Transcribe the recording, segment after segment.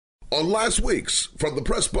on last week's From the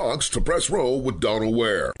Press Box to Press Row with Donald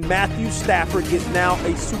Ware. Matthew Stafford is now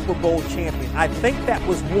a Super Bowl champion. I think that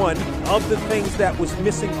was one of the things that was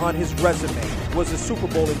missing on his resume, was a Super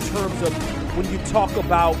Bowl in terms of when you talk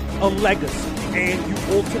about a legacy and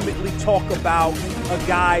you ultimately talk about a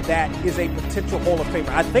guy that is a potential Hall of Famer.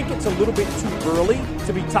 I think it's a little bit too early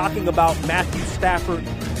to be talking about Matthew Stafford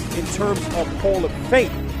in terms of Hall of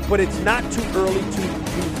Fame, but it's not too early to be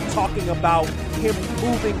talking about him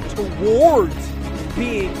moving towards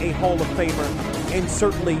being a Hall of Famer and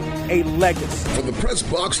certainly a legacy. From the Press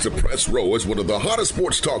Box to Press Row is one of the hottest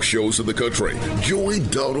sports talk shows in the country. Join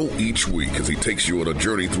Donald each week as he takes you on a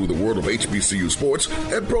journey through the world of HBCU sports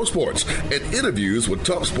and pro sports and interviews with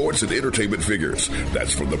top sports and entertainment figures.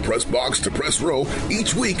 That's From the Press Box to Press Row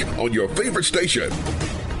each week on your favorite station.